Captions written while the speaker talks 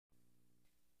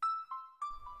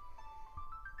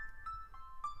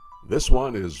This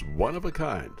one is one of a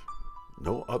kind.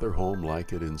 No other home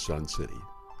like it in Sun City.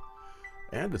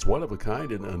 And it's one of a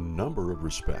kind in a number of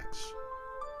respects.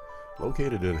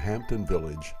 Located in Hampton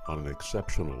Village on an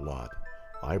exceptional lot,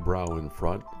 eyebrow in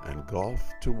front and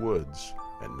golf to woods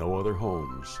and no other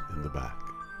homes in the back.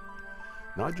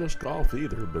 Not just golf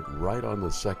either, but right on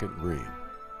the second green.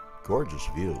 Gorgeous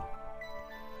view.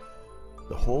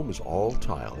 The home is all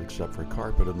tile except for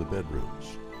carpet in the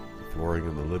bedrooms. The flooring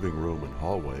in the living room and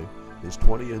hallway is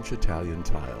 20-inch Italian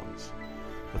tiles.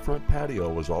 The front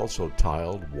patio is also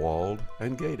tiled, walled,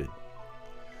 and gated.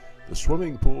 The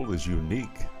swimming pool is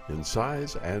unique in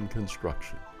size and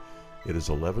construction. It is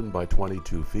 11 by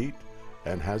 22 feet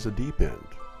and has a deep end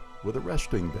with a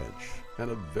resting bench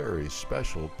and a very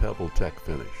special pebble tech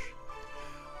finish.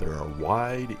 There are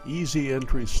wide, easy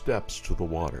entry steps to the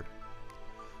water.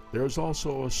 There is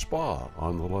also a spa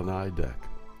on the lanai deck.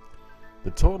 The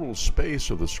total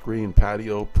space of the screened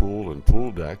patio, pool, and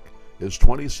pool deck is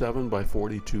 27 by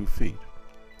 42 feet,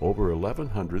 over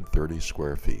 1,130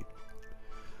 square feet.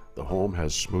 The home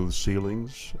has smooth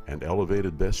ceilings and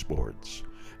elevated baseboards,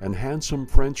 and handsome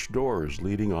French doors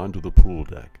leading onto the pool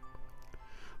deck.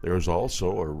 There is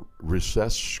also a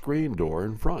recessed screen door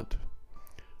in front.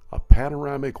 A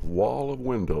panoramic wall of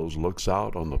windows looks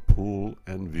out on the pool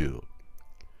and view.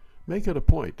 Make it a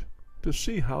point to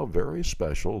see how very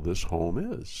special this home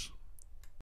is.